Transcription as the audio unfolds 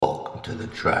to the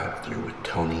Drive-Thru with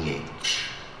Tony H.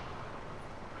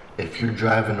 If you're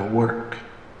driving to work,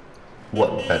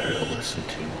 what better to listen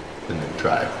to than the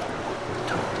Drive-Thru with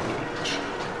Tony H?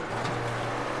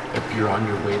 If you're on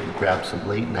your way to grab some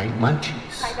late night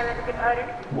munchies,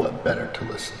 what better to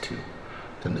listen to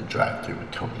than the Drive-Thru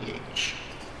with Tony H?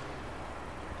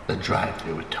 The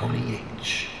Drive-Thru with Tony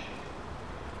H.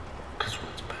 'Cause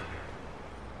what's better?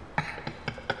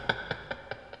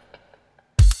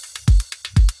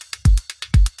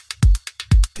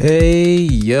 Hey,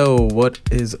 yo, what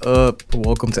is up?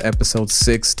 Welcome to episode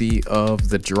 60 of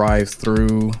The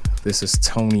Drive-Thru. This is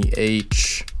Tony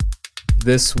H.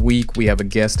 This week we have a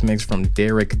guest mix from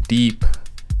Derrick Deep,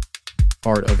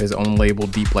 part of his own label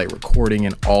Deep Light Recording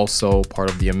and also part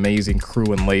of the amazing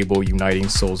crew and label Uniting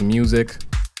Souls Music.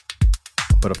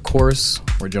 But of course,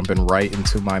 we're jumping right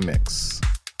into my mix.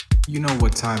 You know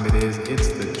what time it is, it's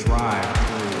The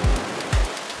Drive-Thru.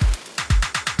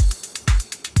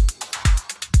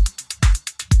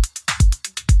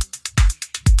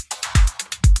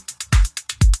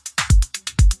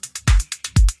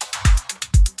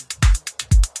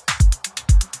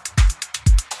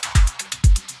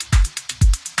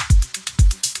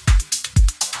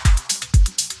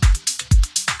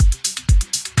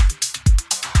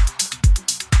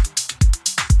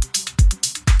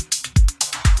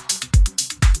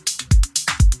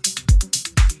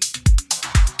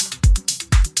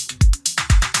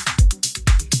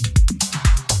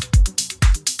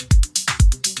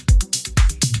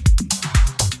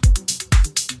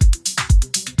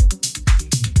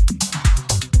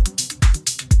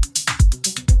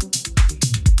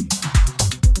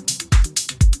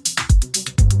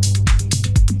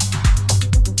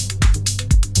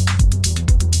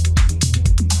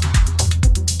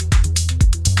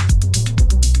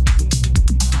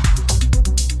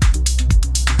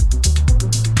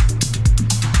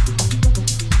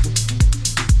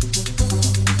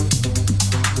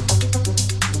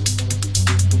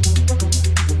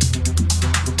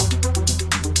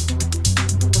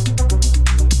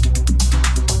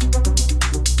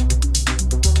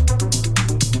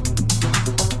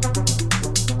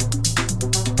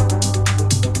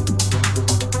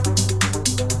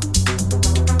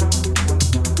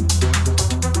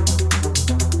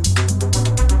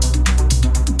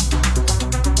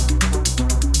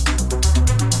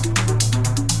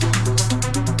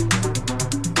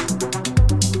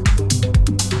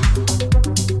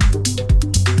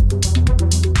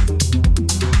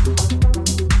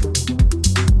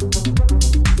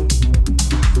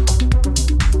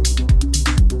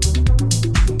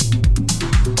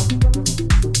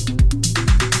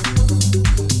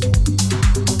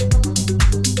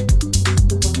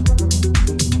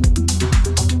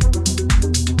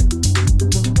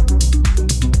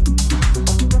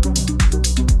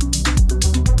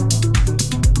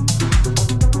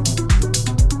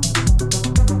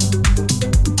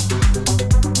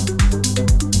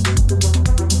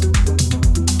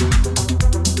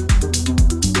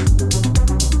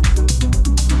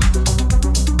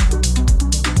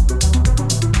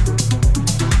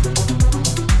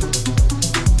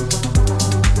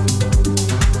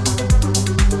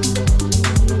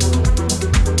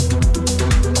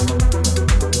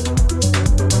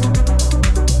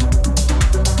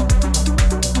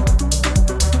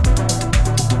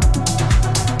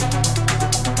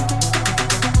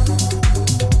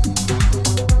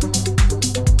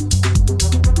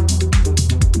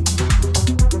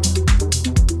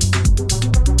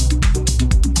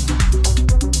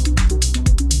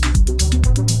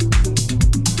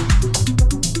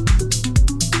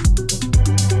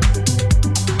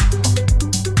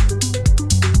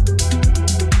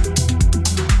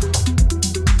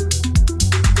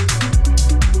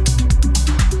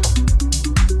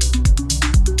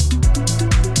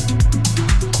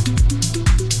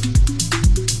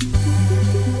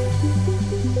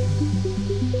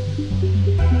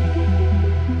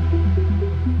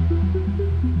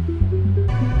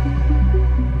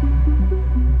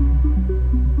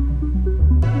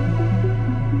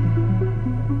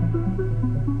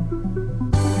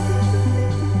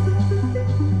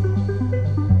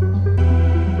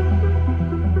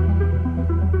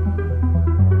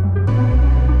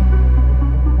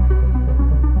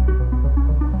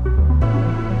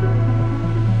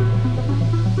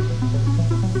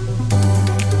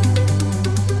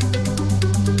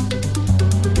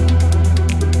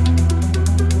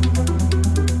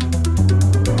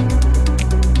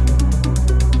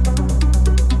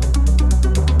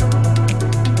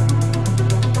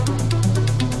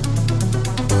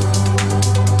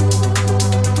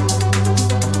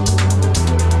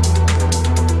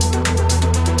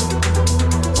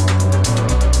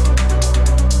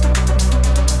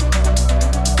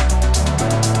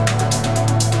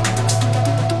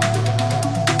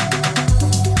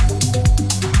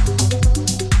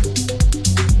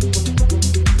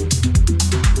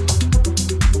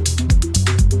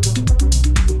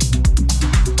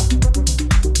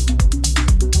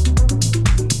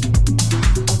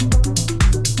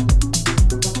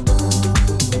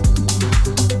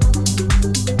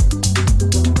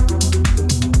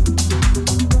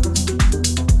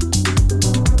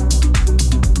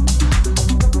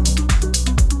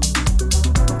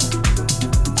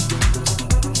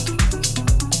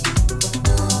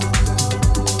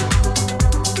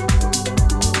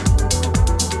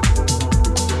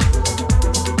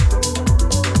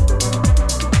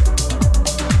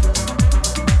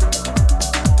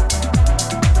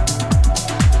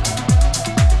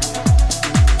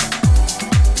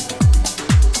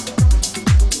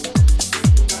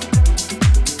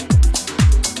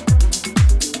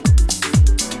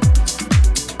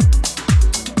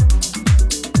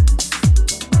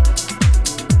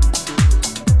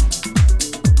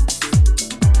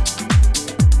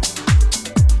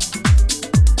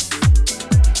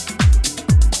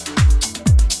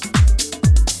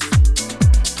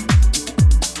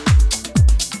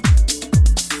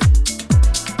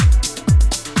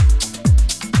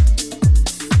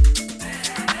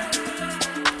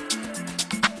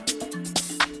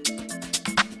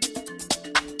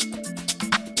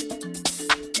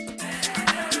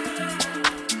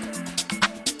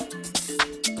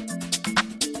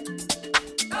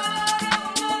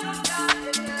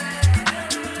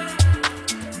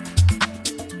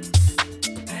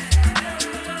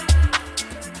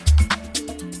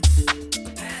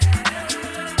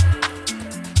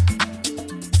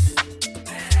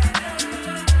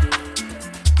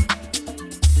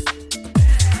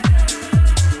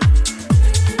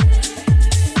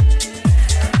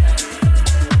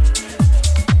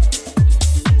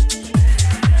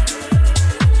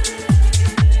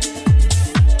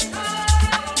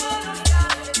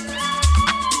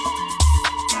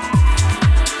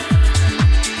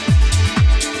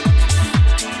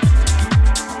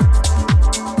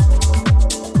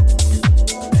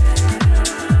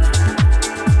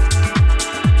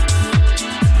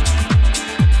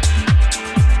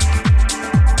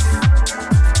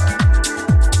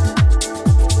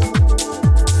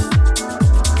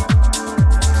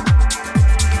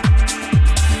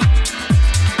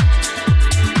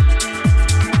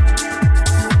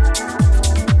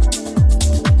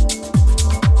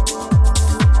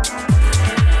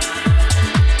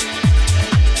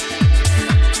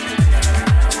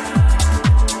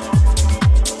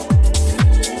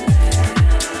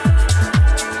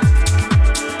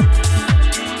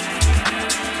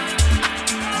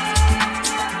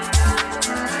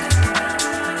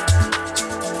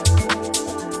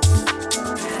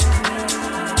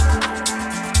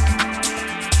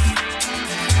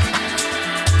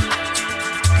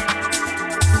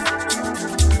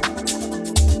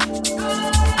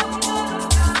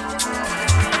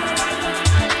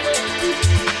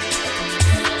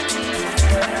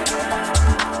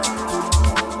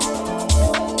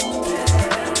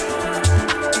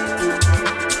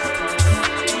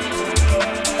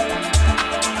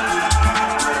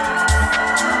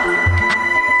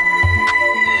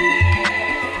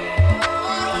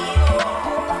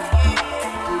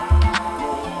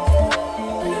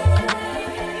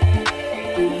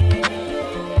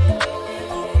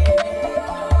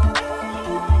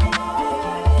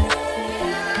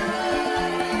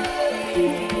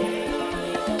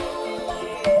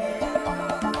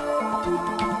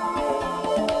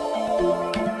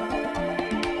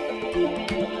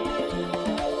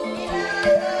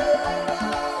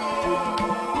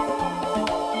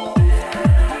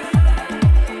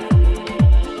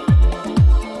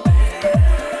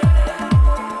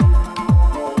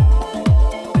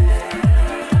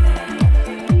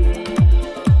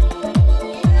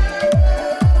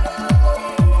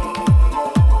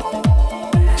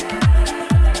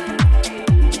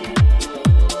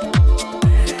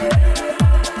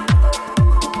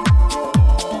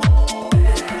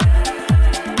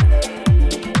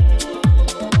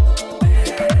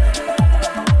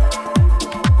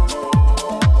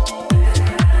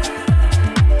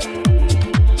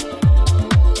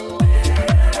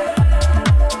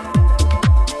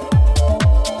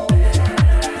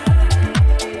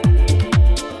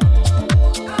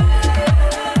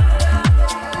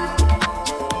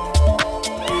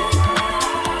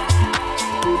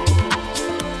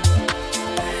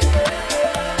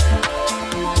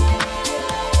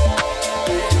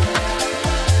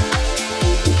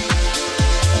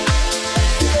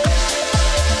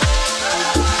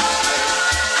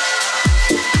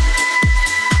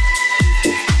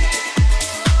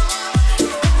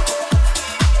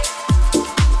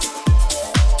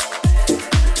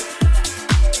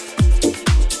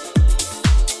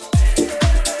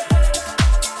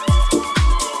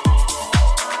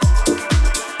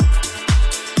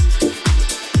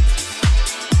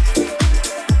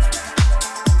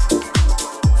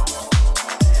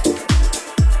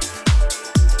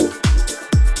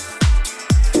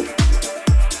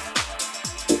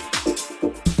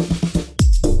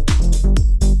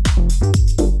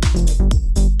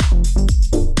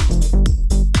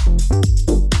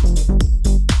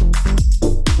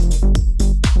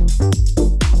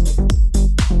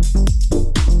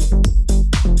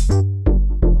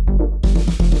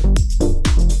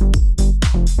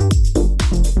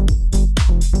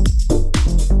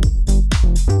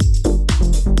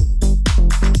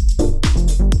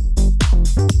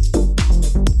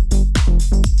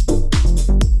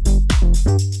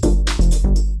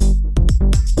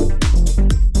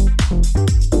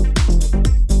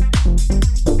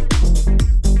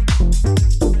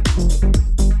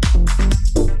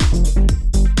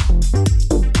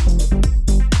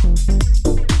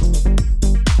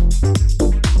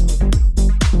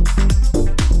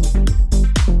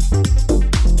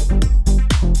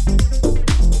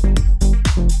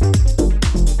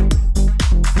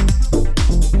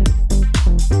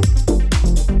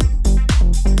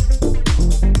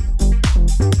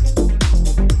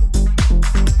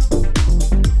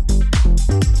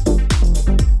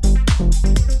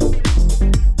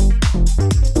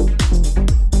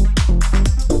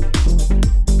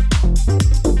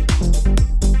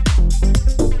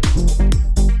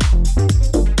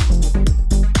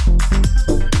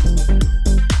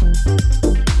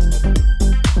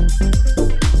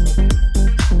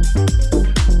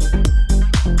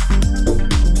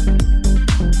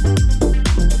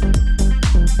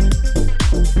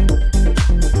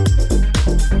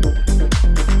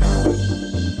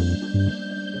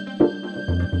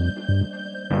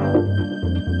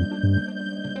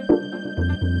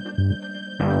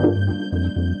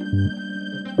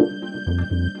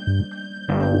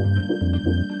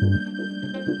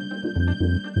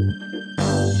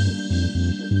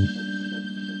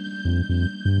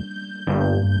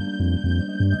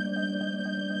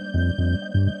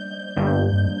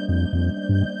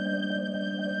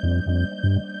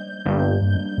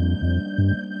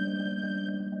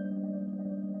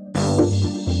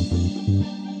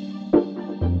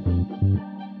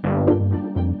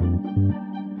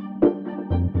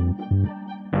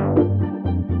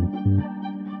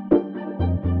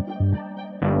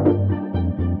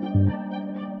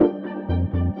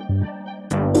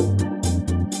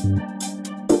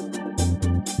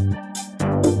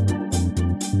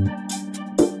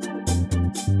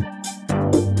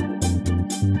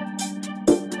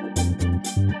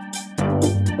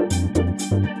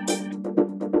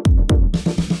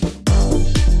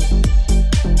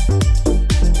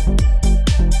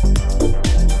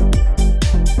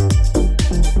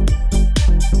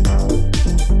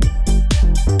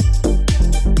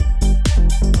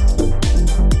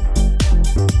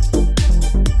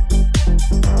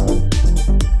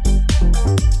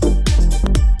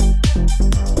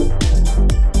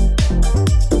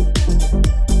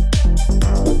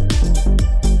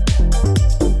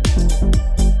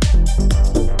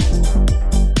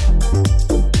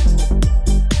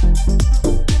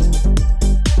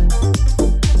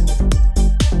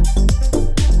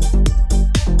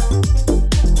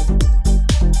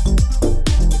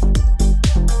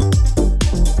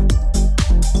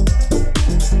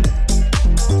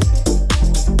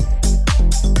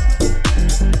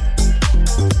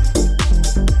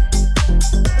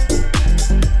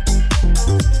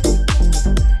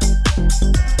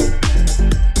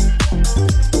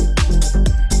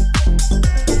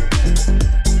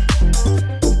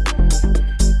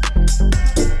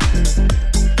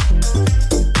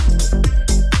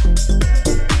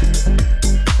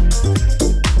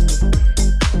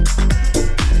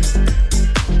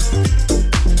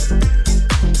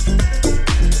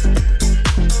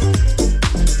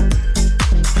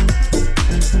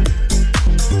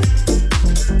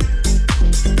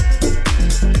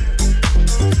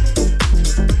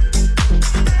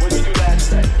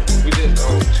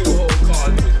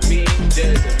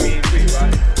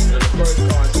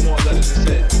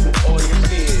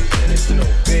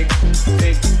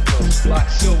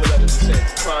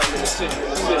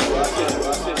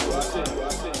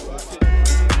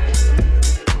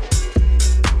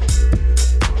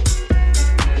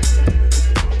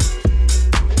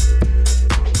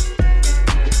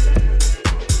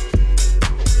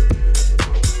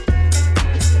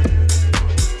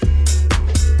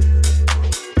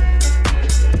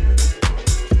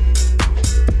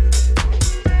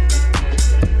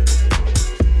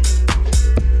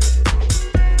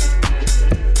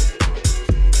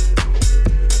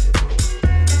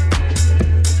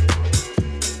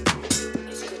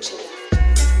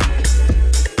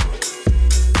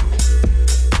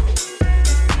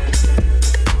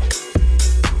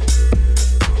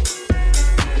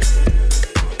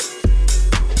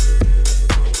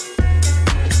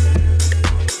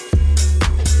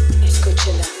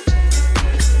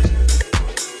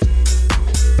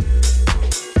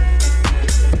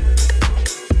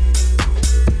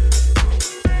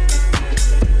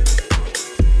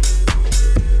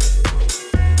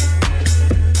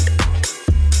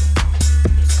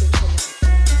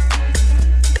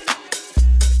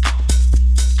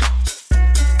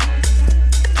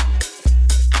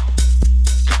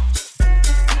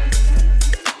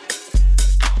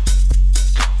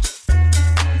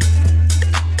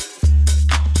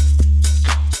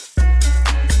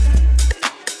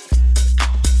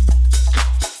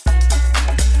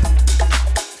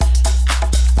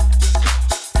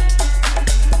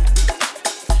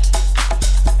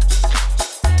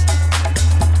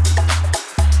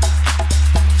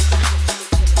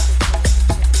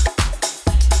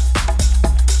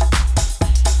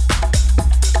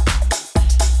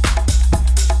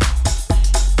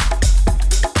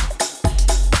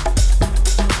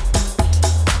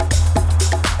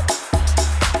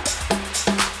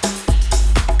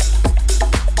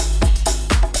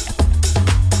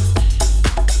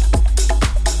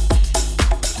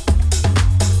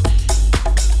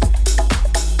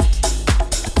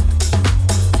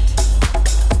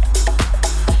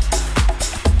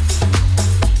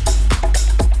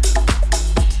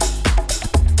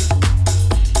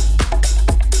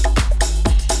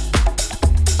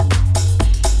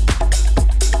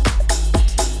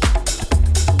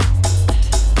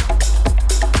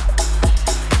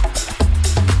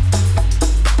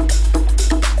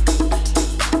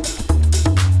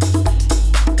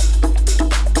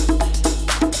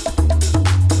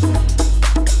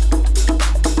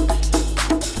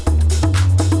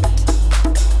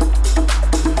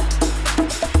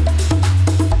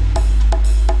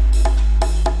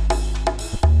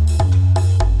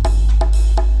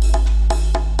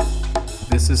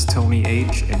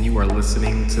 H, and you are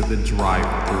listening to The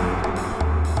Drive-Thru.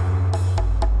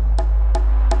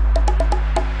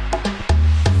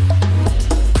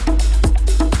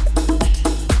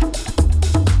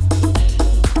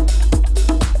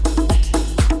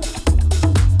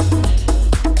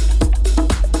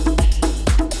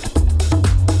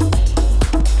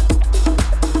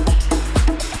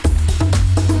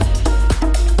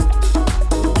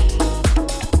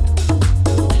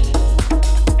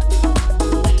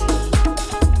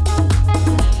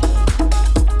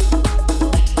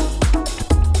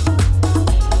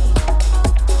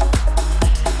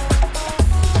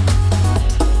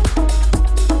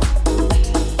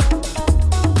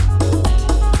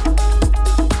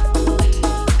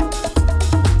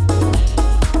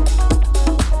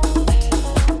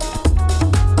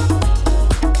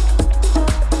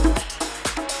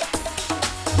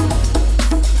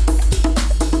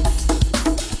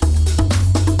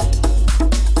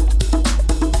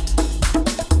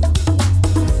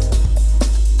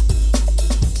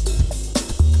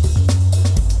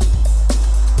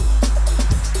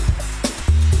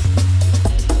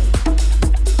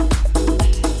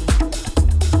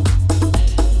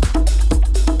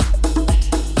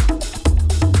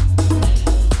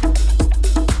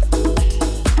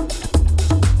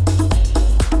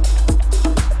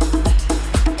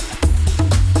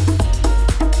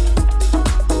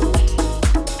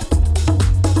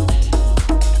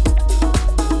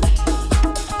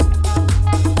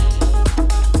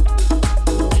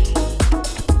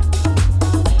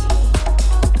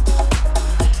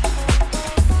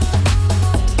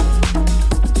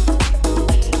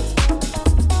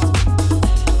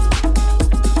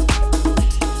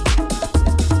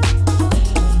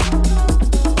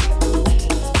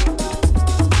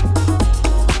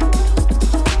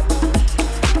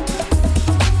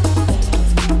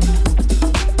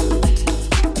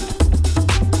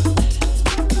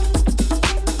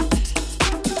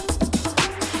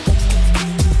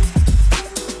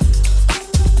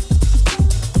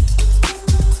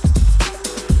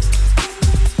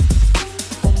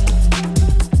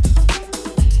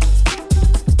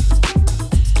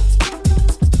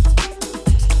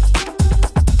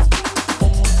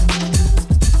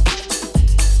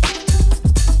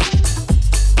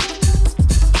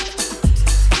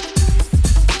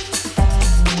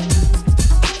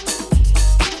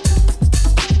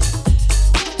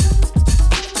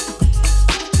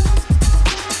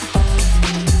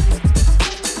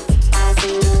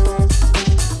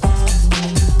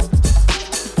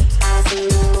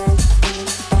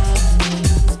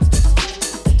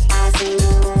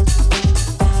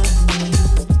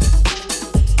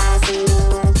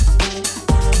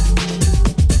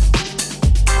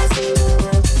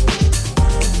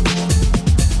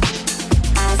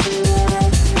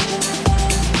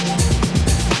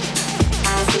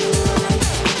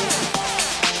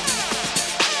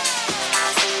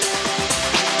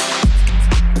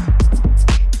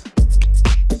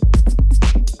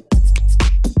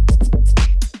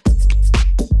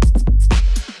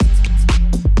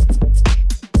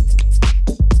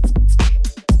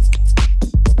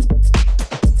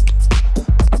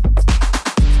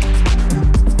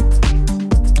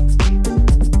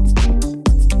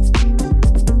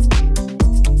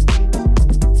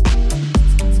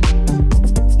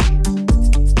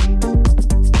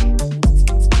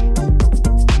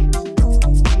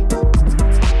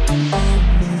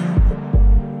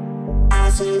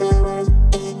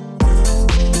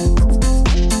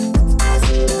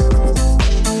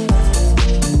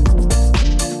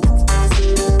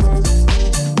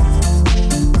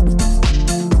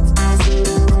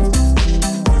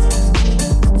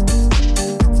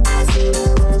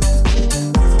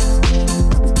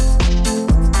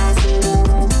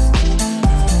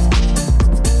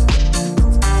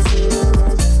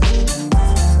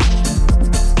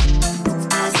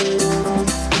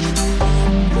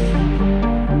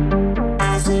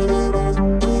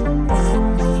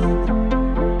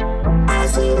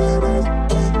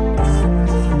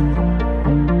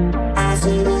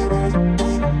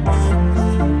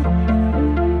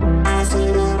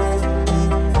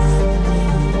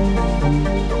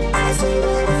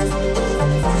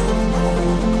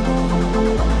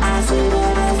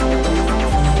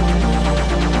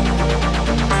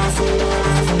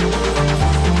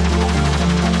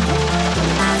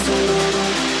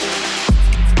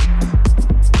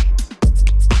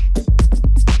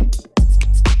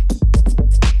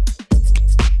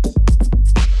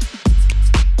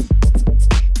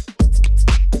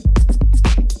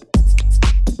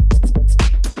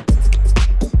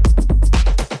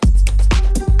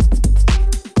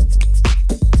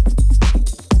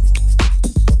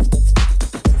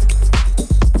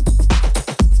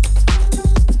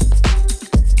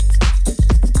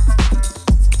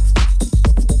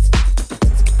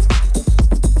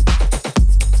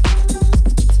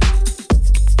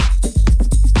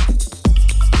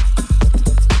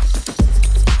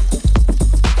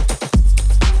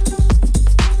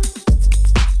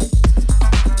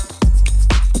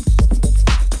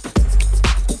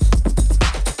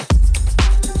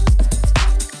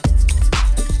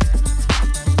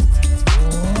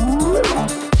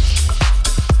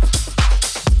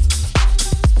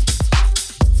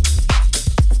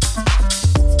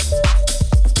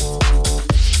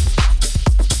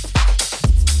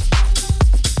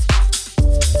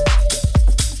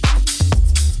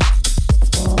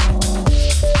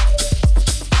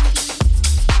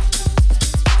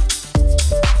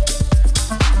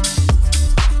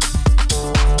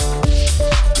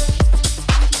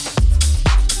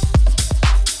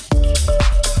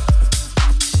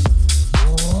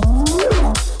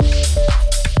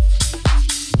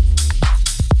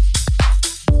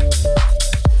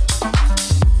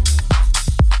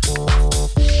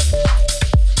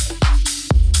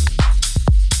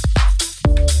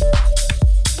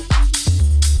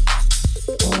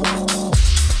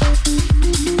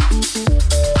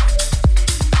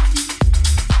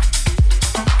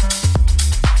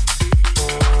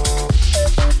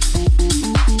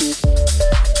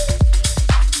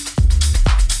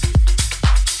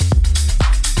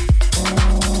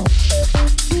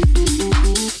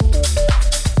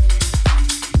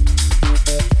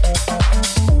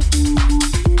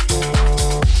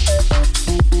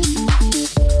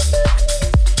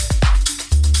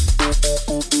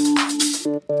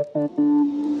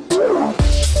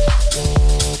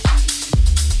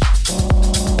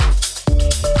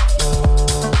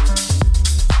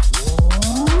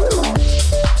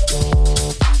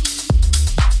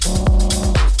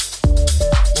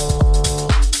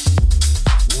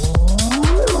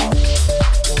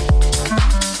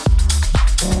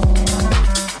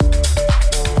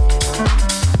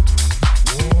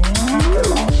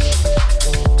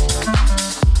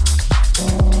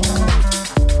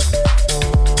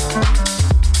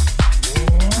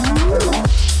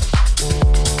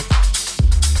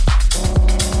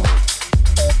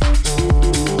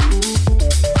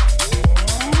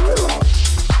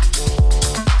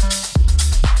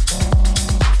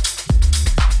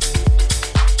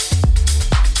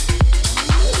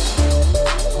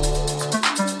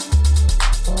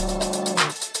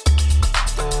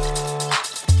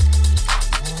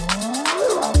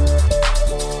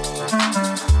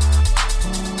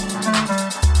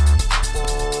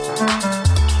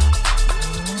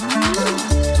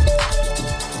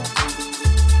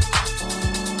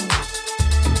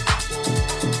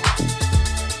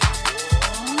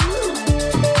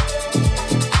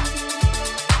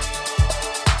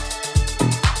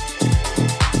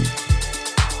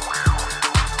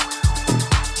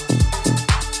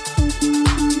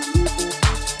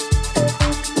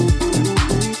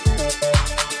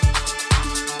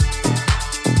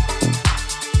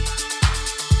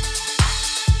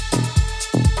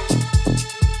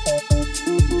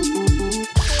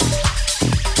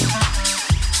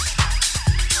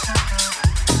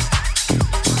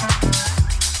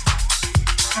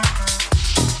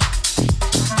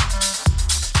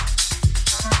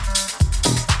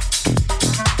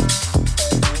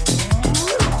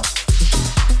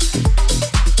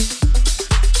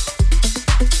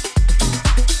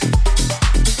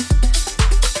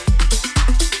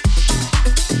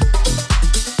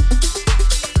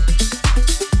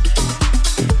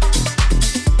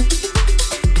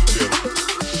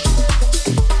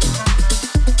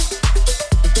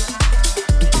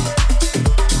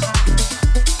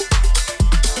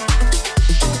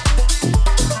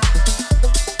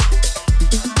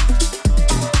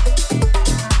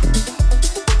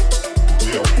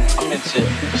 I'm into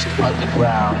just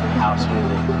underground house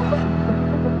music.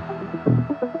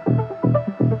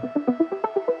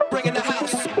 Bringing the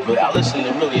house. But I listen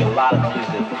to really a lot of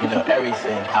music, you know,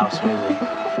 everything house music.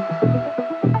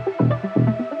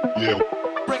 Yeah.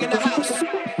 Bringing the house.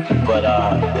 But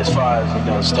as far as, you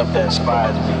know, stuff that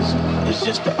inspires me is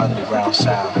just the underground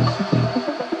sound.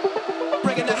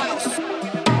 Bringing the house.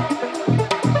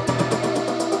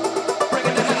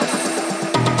 Bringing the house.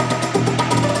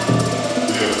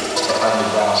 Yeah. It's the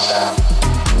underground sound.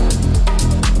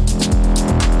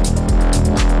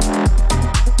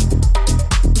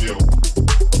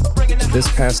 This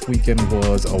past weekend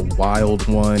was a wild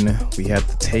one. We had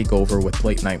the takeover with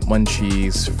Late Night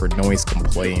Munchies for Noise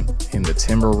Complaint in the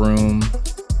Timber Room.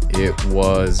 It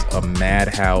was a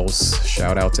madhouse.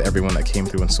 Shout out to everyone that came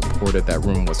through and supported. That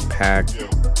room was packed.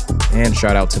 And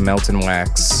shout out to Melton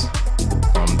Wax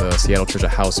from the Seattle Church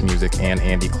of House Music and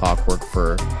Andy Clockwork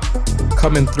for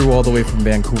coming through all the way from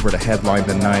Vancouver to headline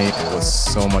the night. It was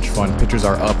so much fun. Pictures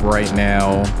are up right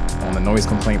now on the Noise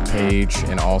Complaint page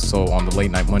and also on the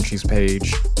Late Night Munchies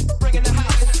page.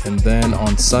 And then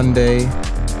on Sunday,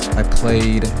 I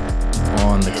played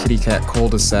on the Kitty Cat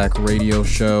Cul-de-sac radio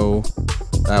show.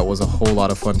 That was a whole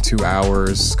lot of fun, 2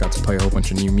 hours. Got to play a whole bunch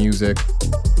of new music.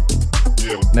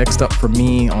 Next up for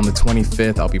me, on the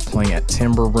 25th, I'll be playing at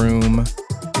Timber Room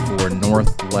for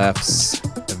North Left's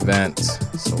event.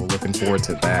 So looking forward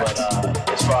to that. But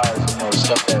as far as, you know,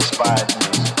 stuff that inspires me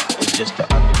is just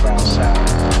the underground sound.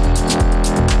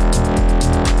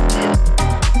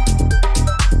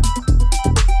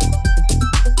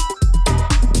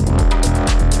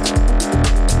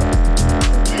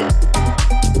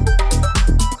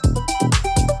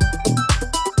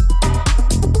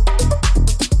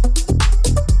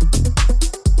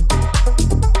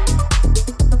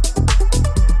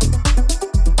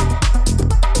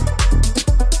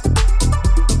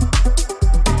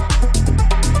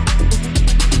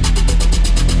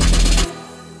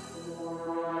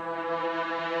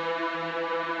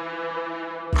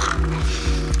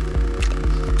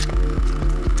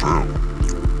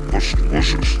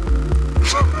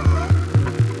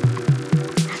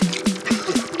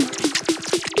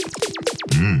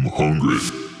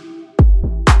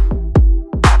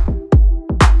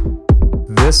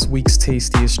 This week's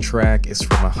tastiest track is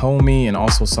from a homie and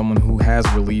also someone who has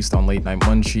released on Late Night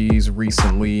Munchies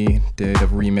recently, did a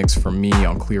remix for me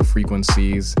on Clear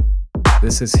Frequencies.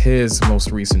 This is his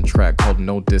most recent track called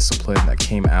No Discipline that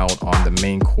came out on the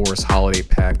main course holiday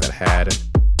pack that had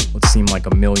what seemed like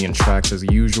a million tracks as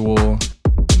usual,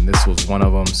 and this was one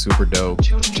of them. Super dope.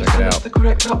 Children Check it out. The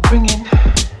correct upbringing.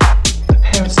 The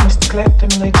parents must neglect them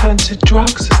and they turn to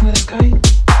drugs as an escape.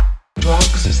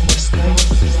 Drugs as an escape.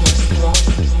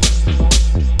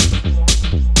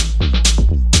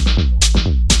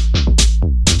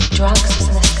 Drugs as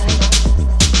an escape.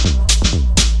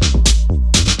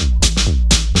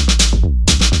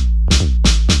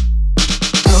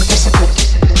 No discipline.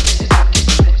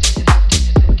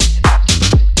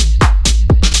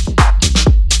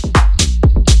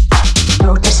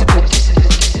 No discipline.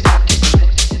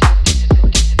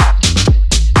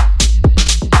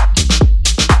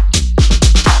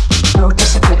 No discipline. No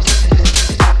discipline.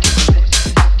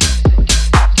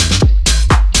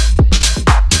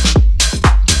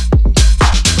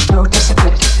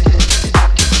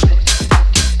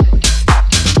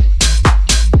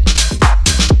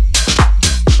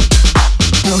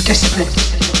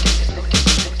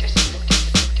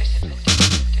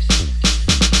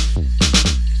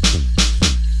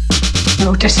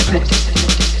 No discipline. No discipline.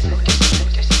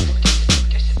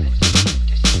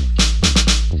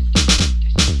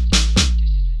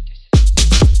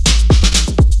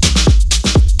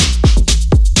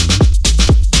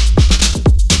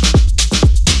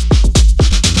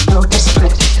 No discipline. No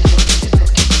discipline.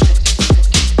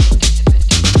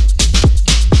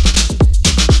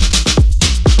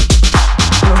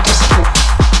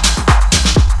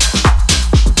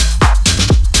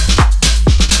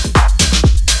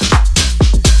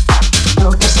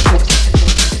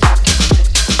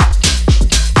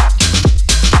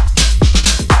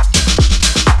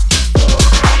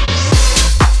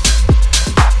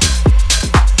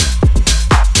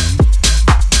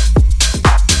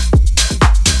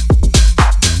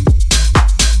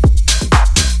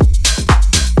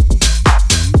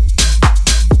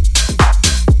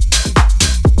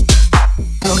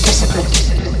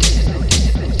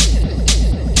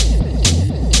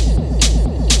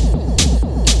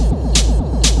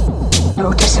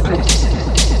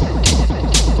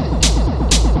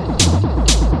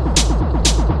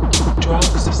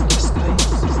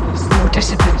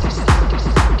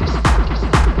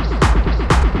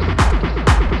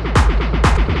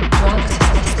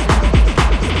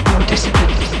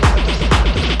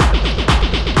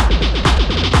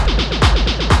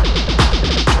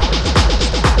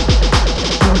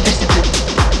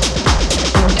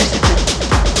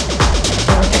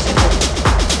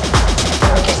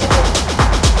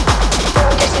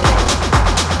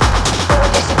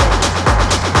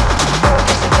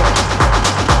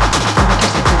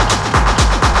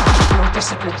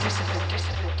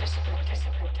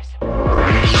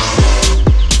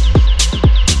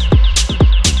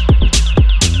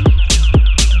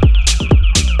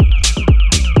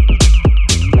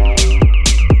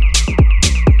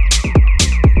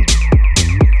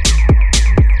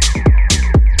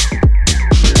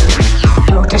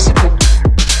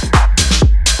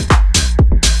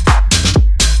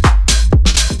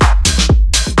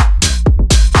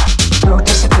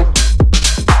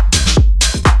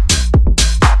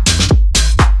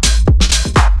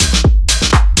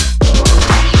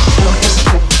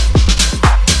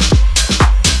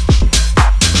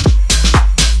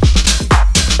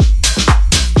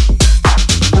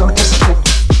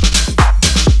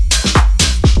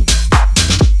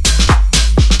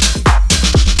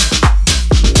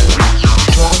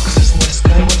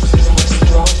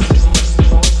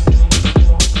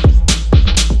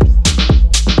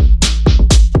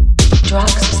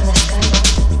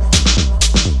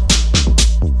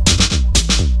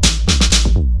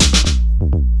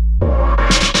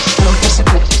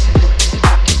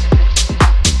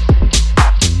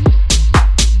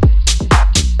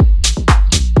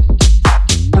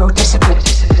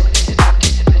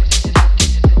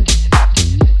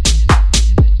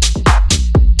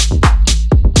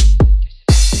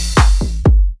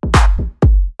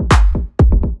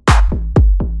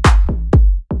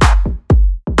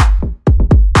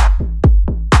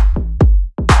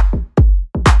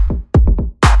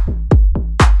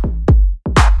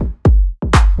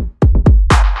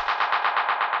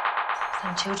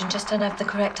 Children just don't have the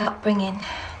correct upbringing.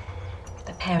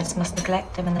 The parents must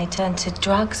neglect them and they turn to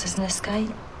drugs as an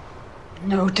escape.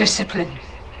 No discipline.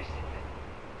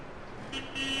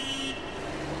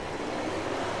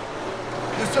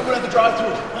 There's someone at the drive-thru.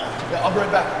 Yeah, I'll be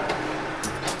right back.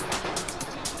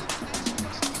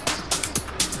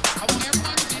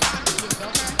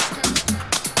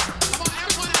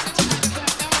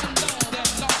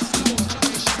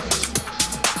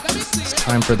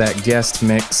 Time for that guest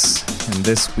mix, and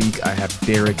this week I have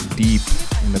Derrick Deep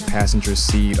in the passenger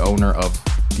seat, owner of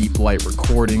Deep Light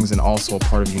Recordings and also a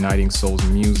part of Uniting Souls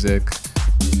Music.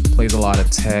 Plays a lot of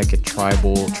tech at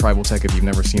Tribal Tech if you've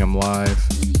never seen him live.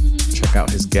 Check out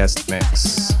his guest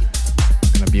mix.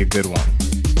 It's gonna be a good one.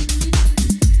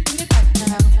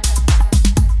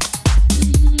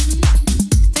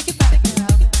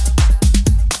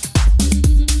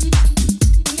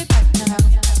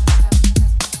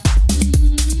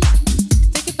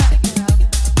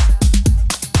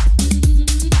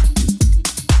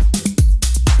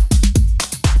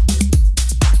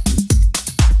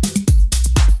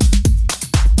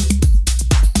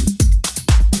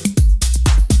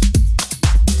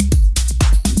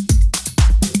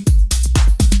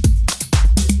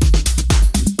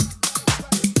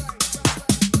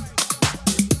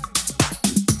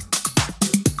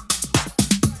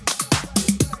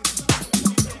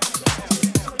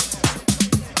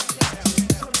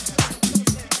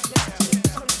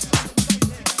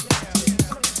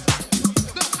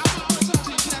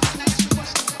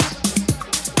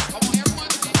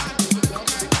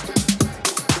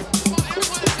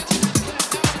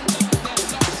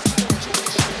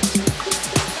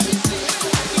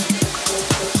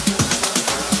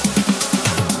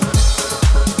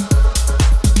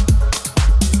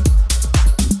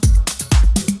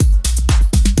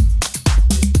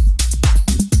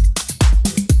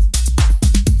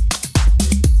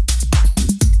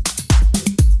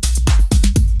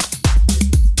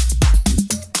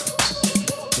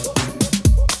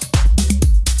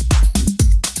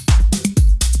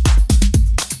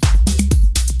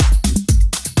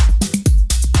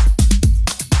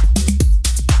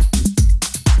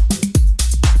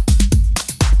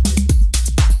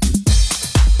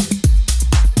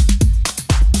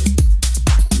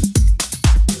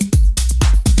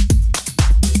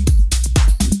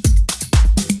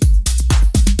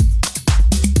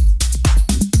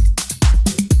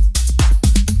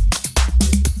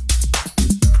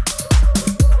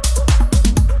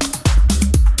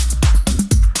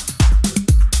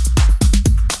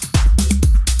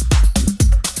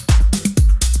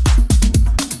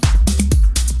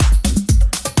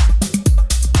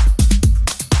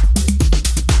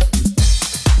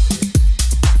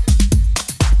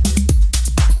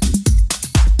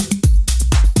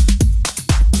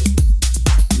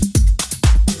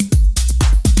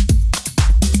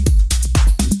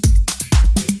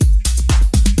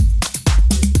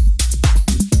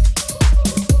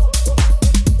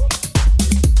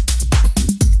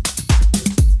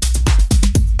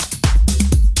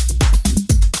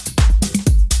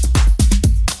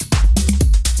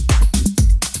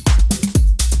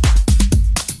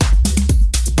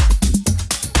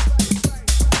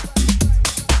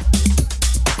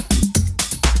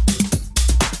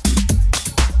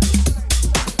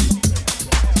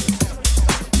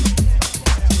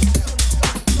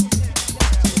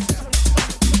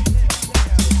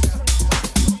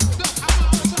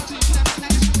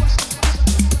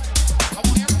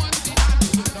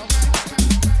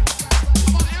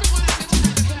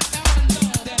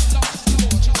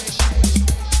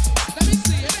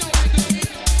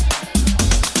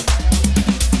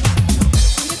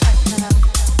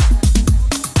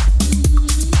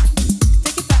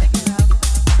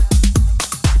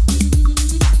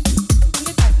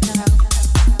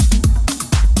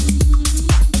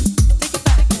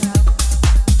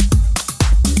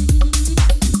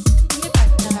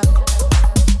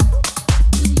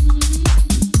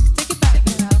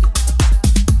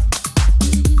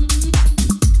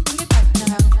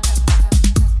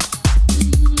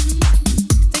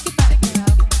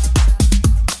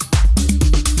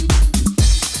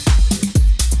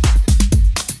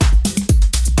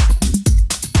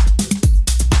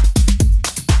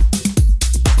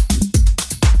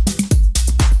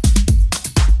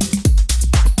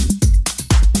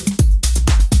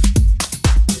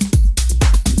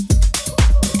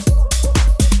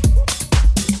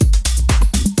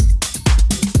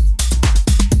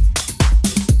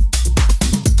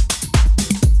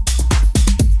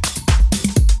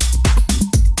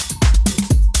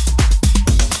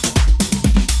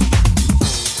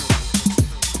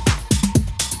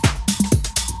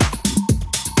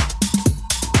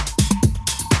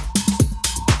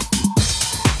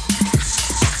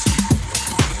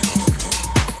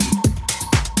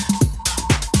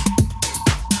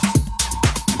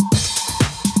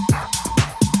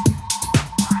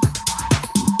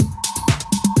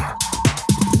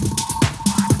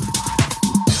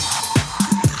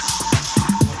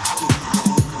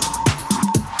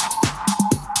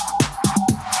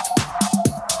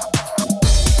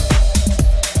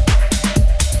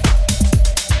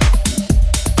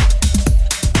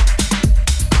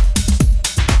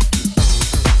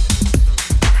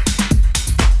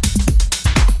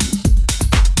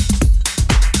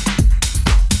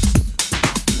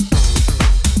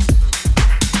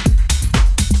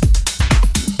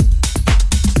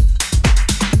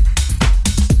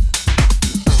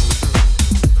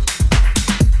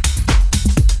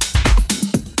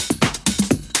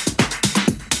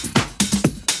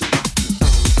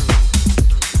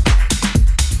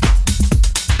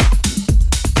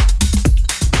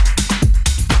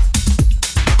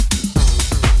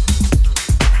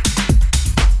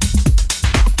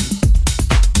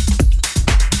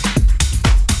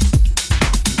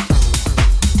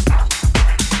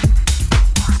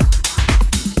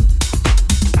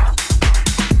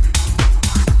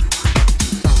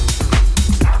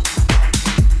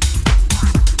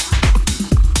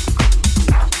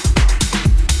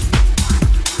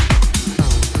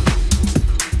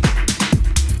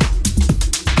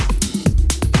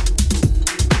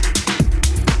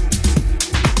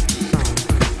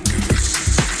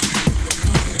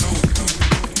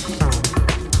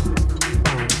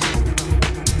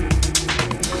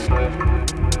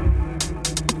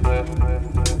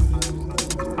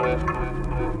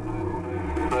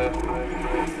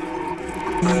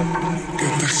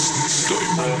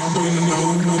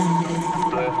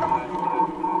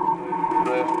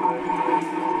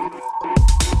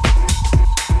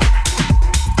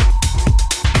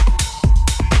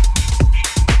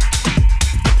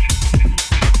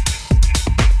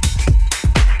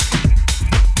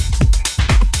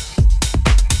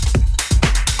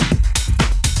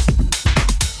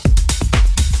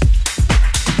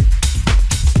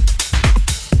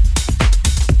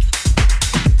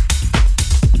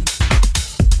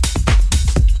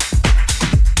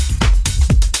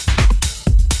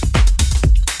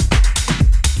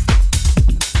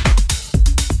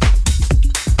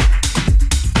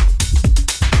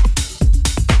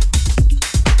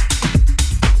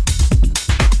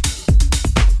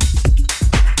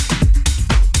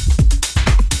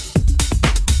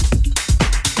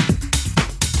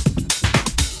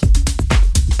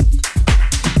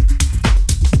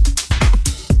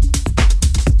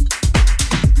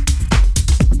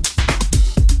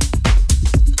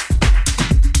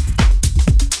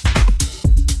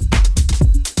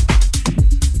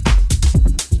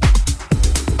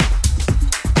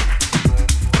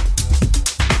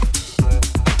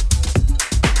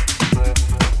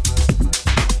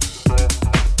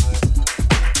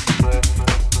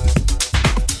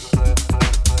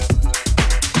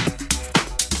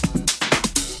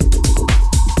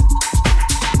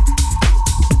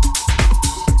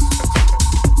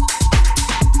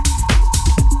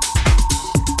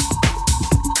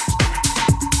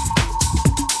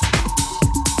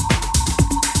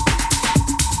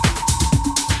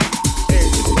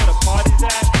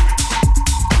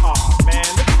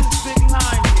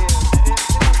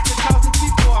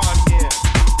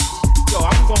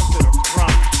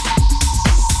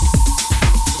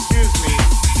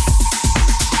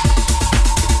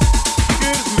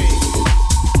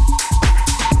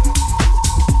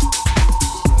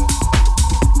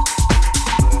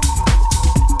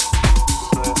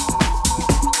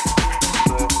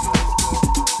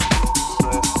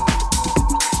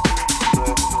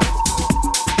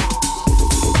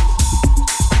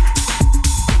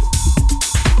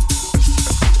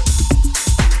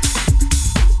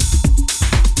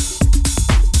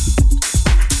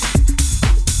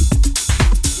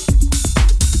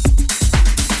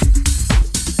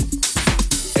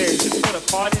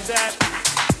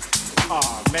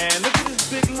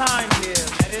 big line here,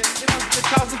 man. There must be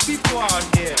 1,000 people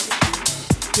out here.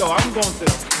 Yo, I'm going to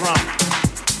the front.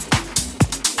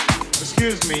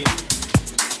 Excuse me.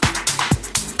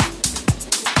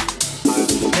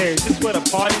 Hey, is this where the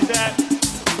party's at?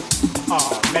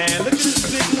 Oh man, look at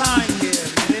this big line here,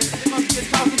 man. There must be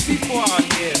 1,000 people out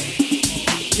here.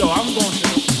 Yo, I'm going to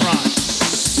the front.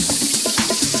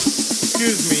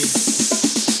 Excuse me.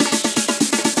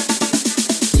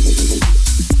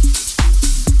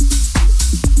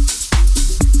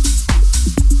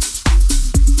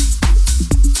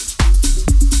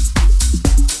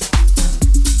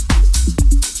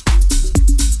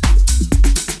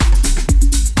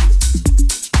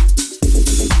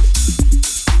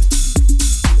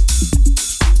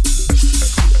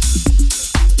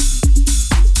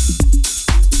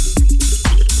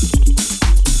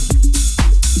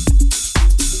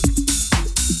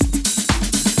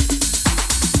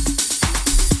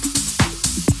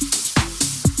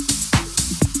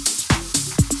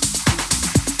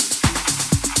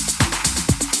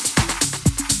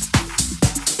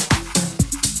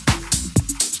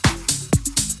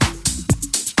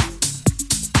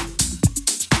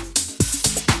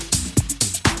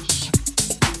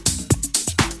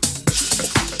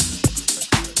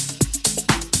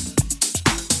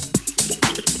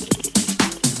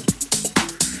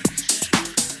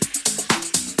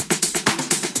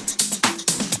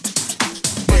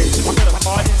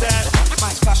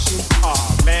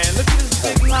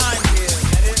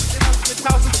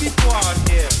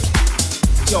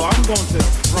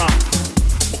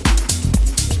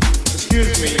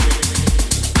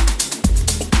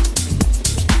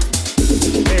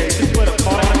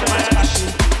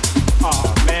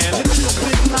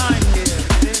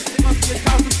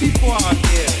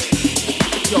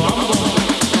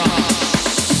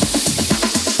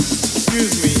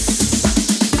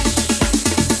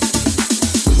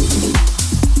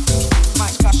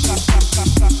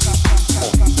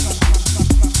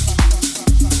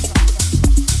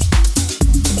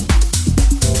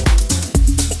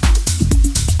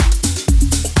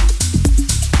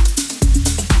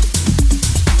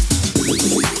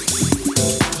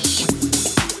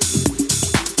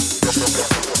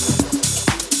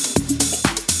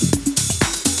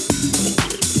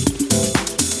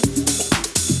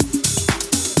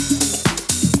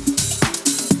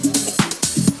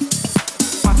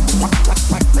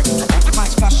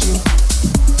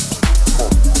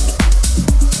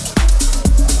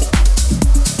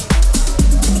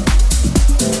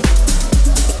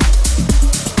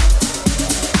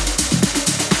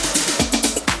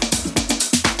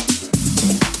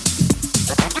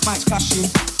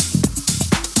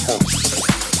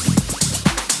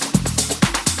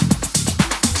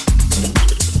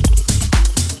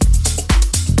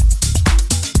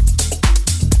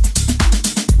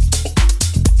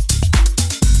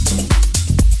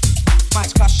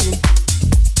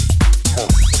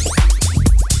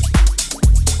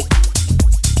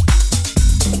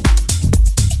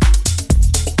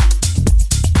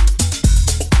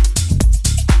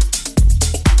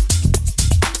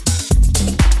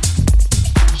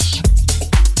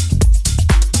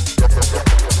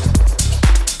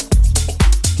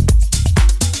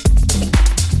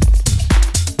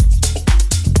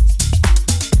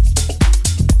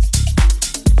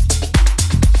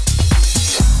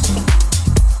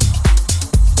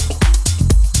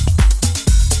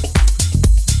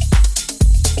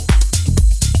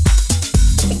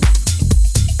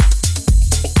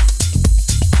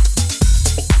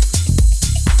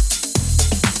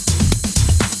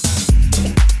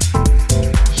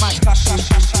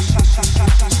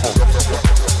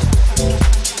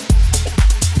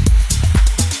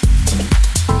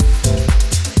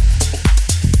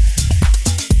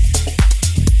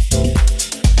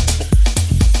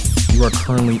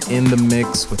 In the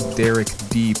mix with Derrick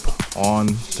Deep on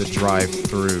the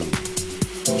Drive-Thru.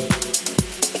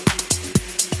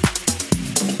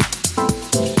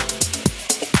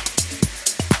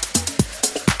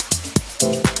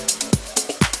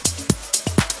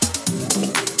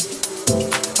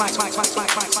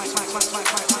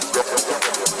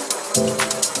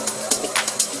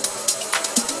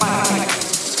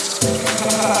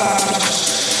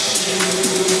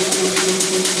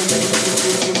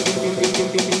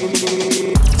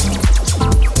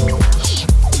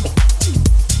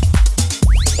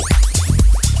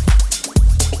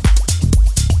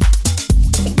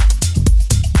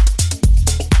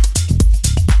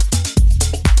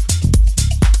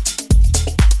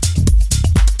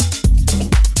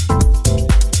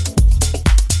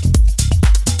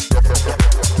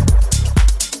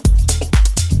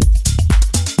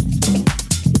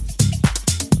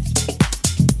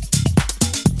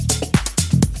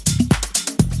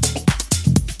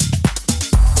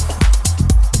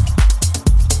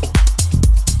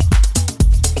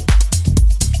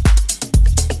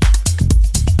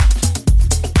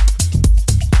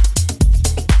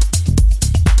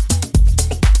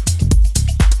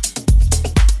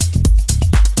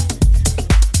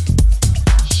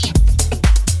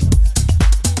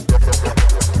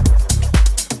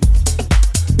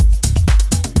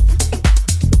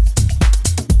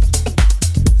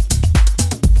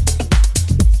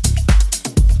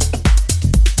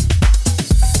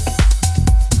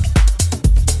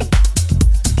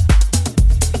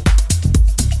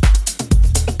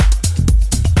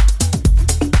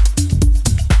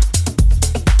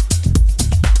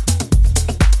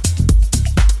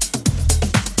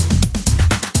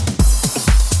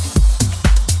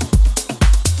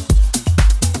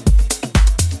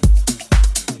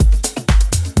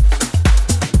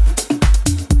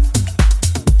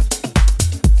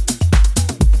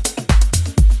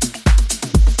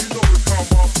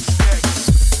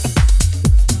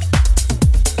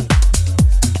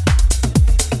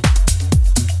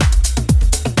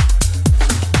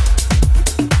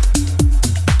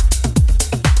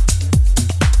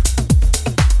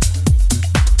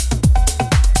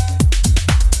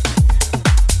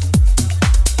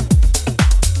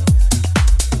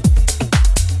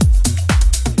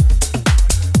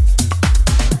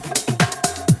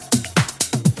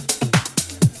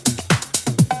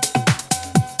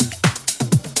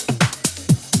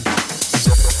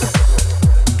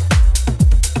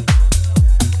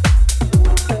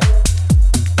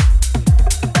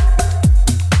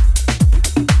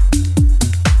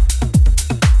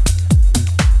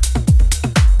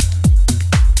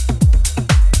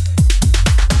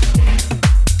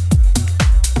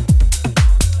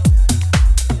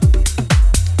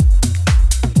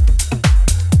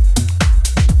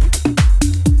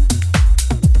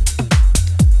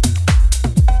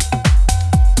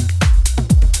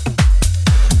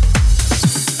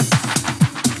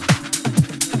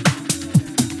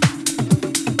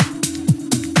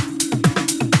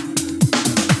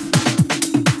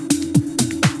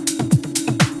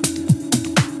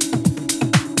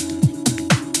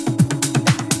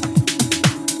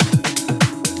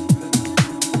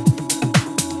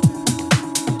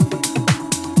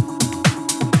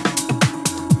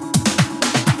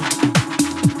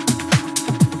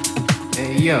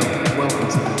 yo, welcome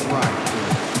to the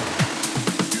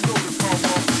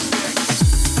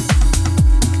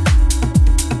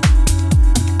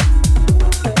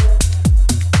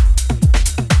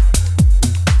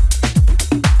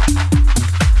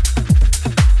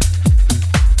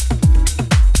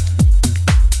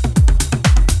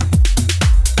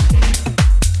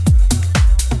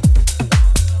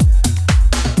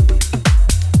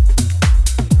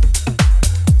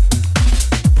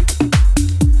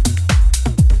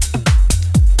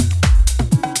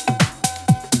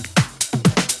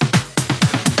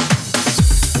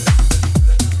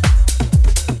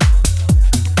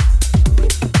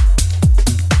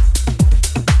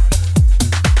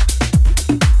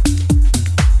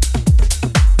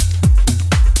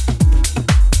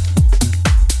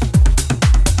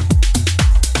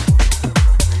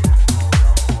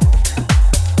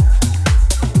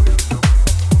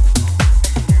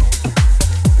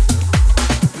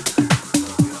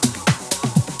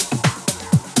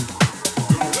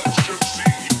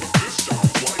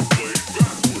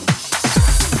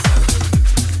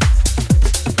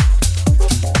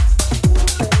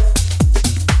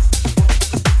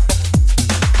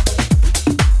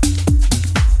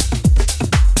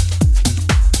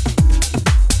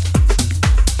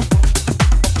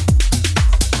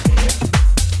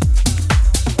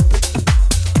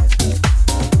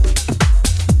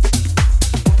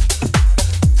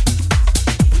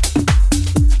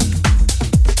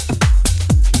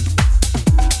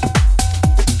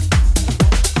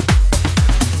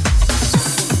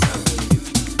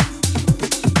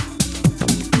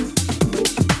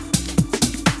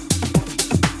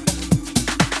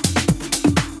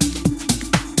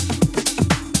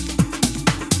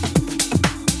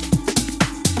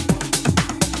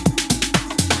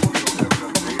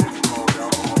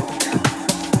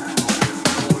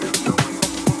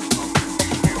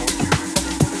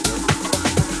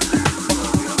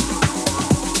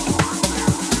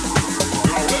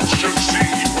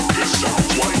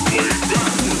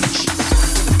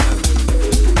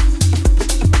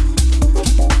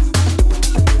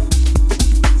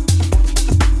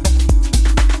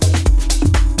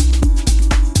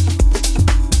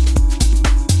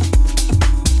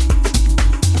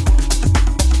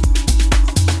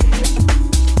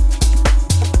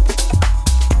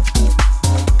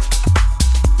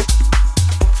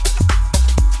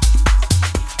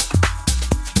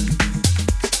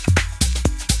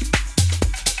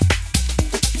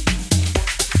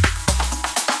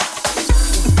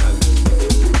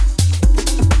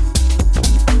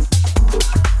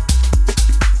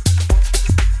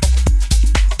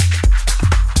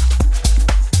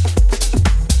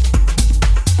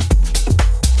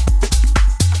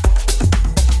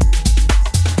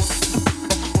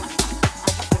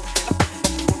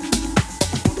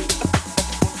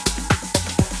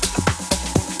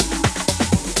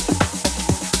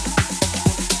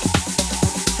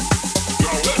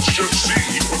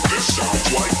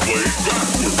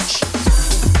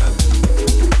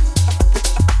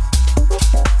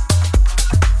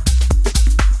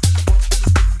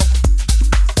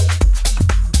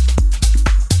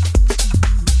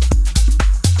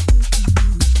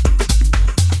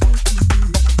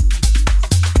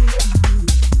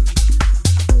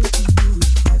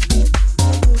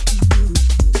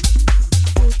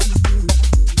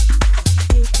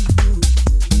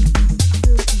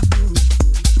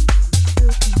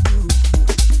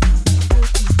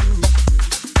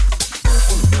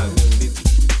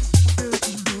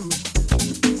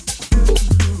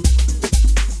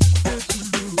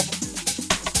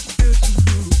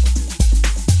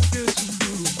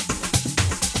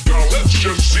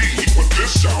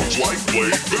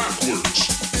Drive-Thru.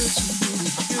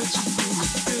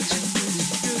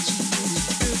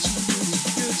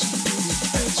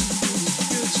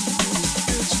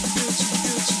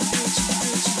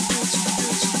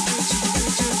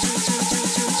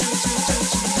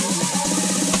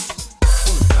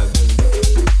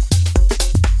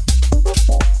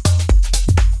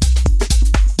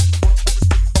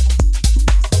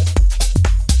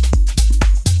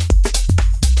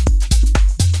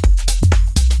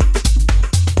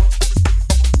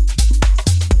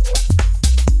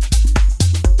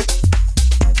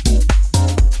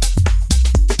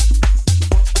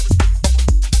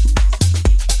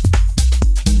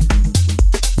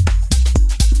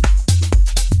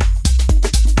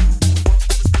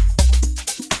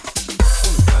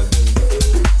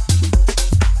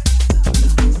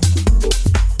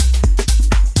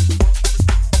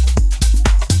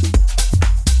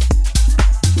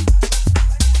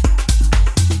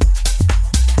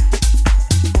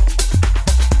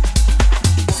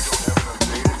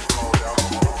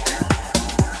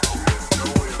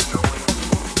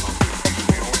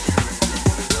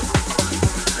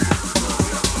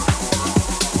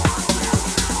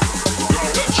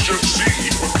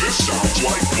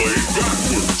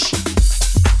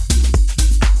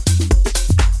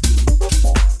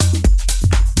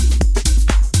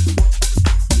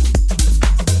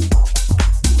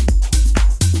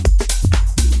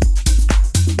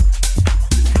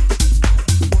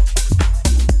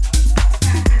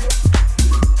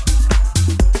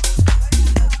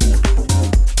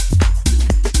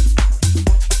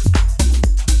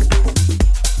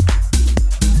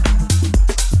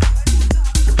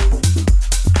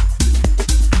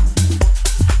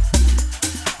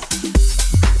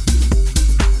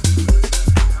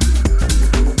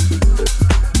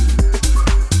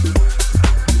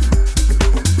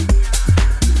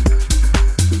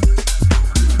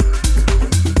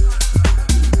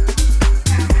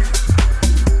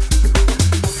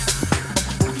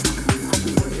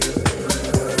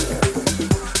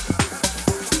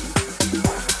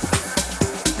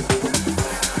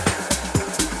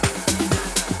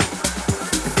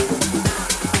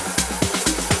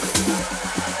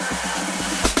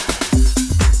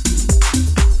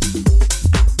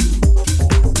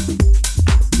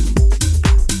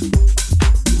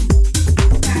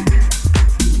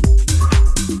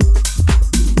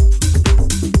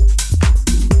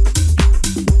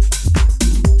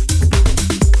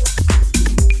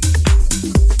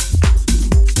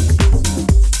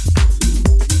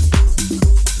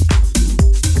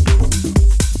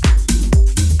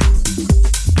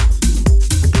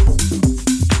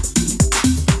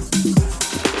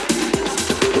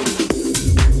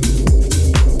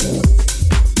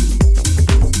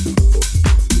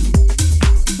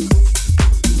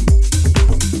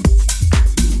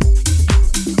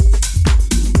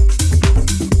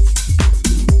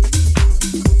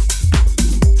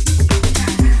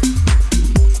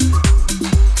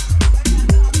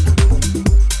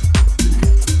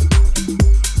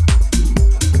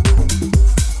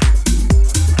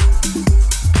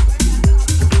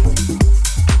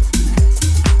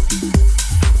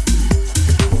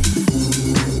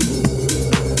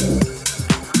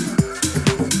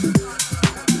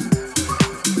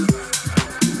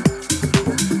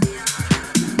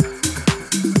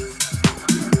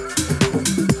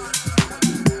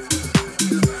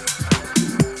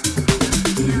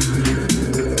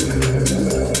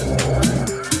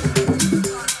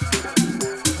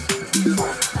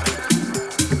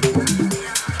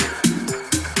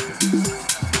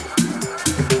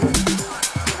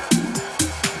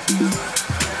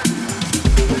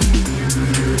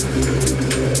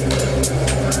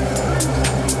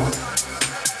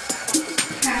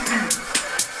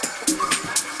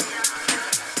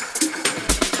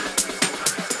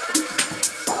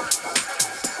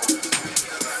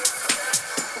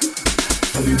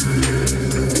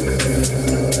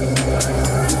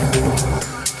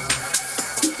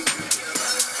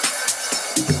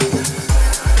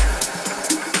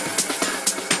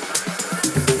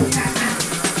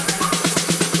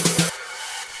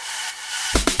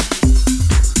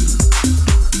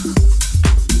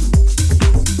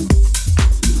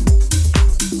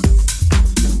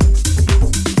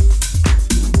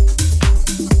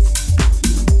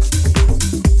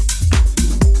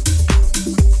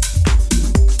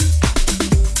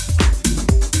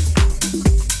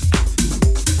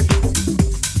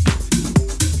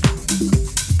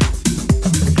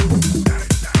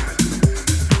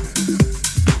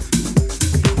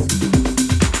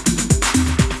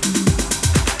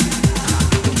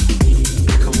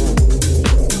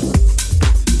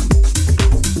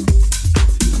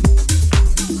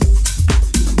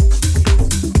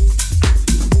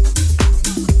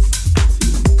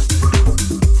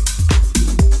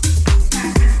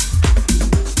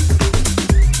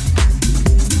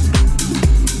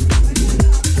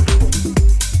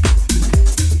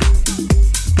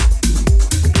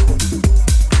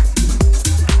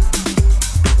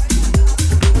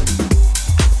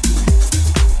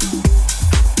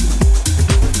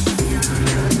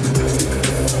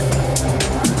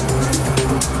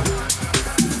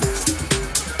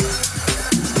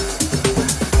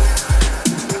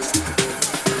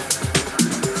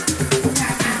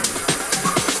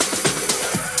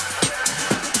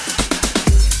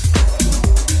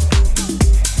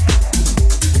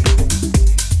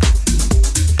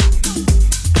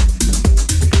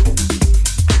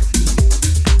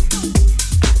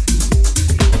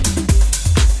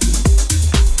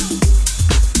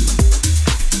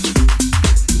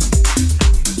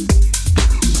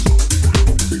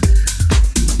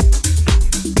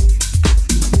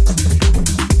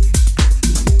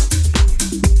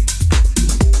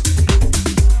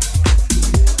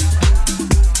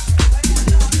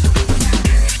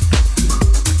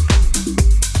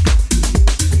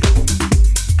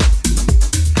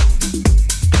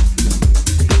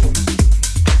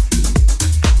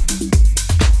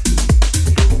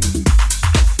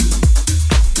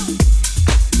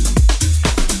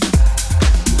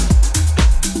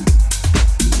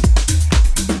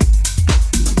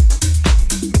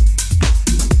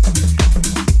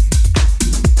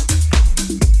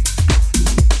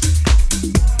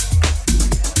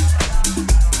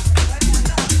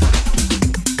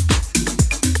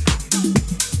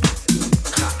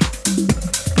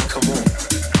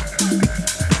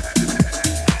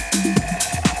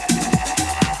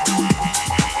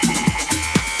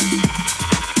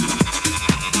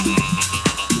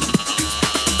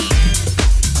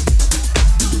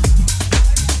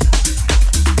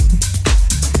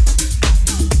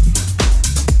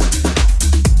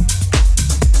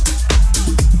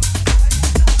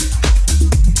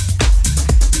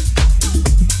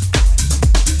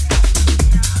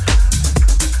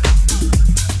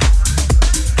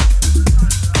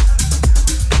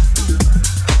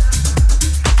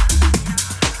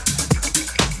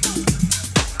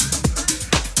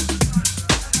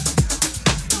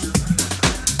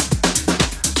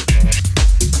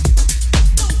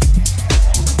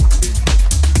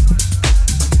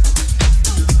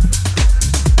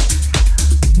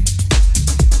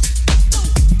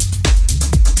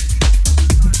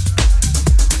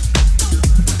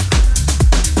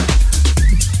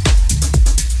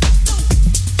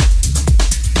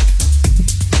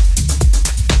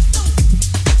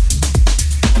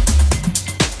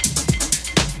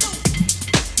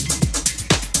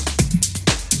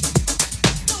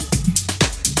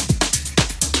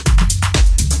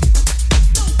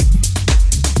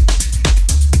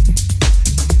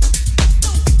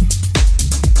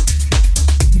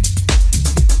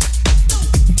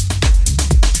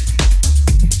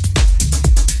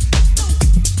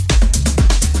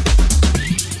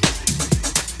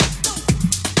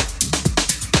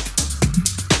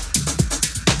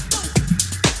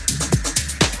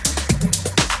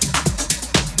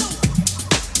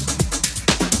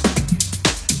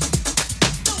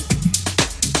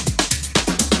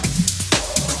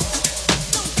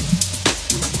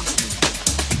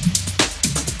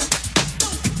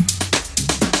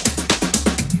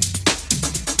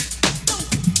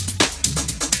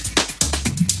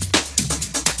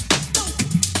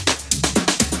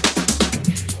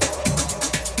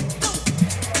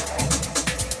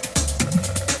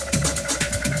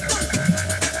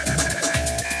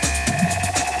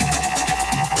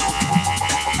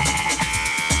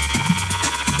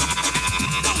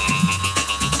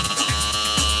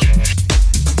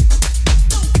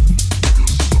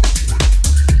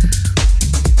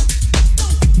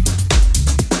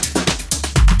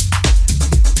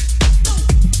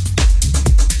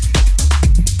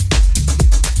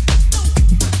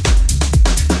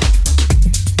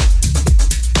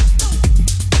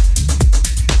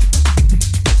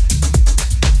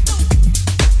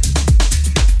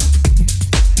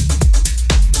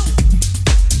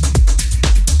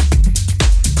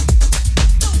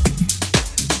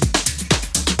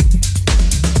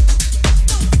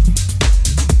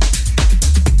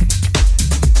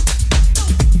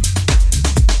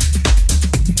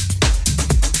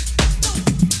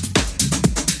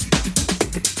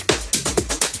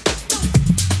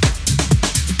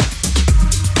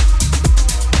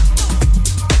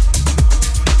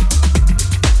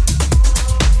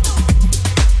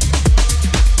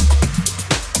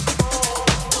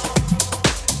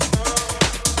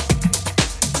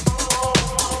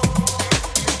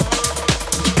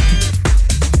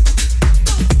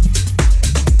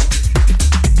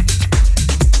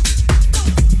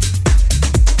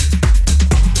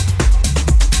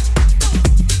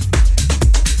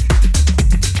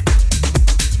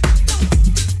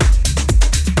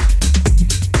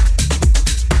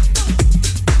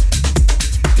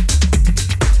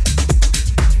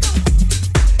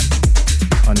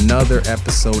 another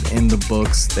episode in the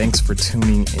books. Thanks for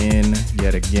tuning in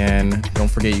yet again. Don't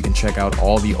forget you can check out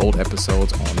all the old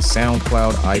episodes on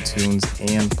SoundCloud, iTunes,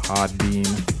 and Podbean.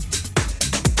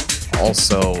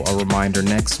 Also, a reminder,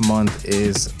 next month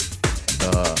is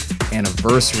the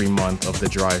anniversary month of the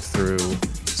Drive-Thru.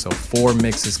 So 4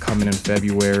 mixes coming in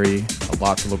February, a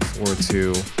lot to look forward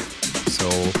to. So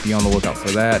be on the lookout for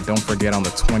that. Don't forget on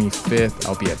the 25th,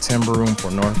 I'll be at Timber Room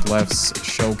for North Left's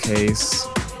showcase.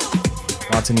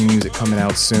 Lots of new music coming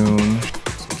out soon,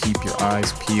 so keep your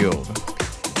eyes peeled.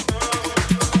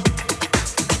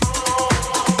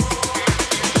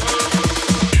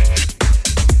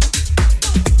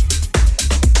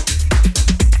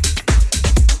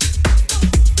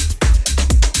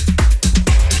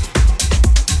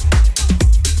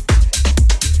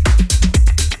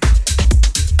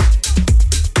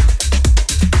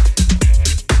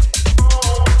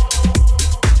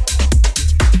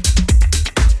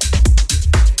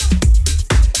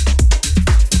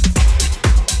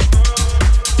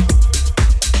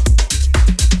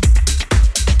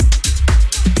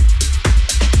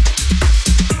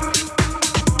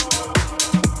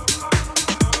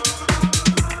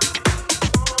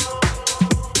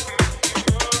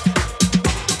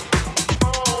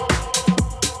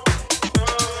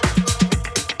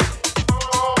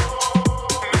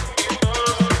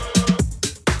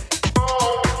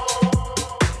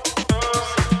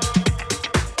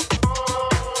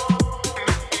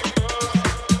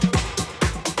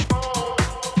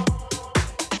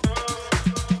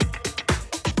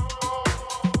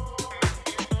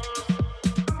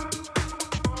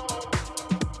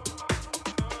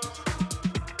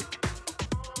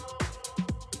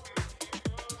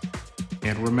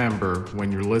 And remember,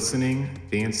 when you're listening,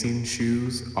 dancing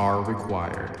shoes are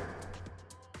required.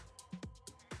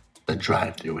 The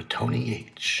Drive-Thru with Tony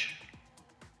H.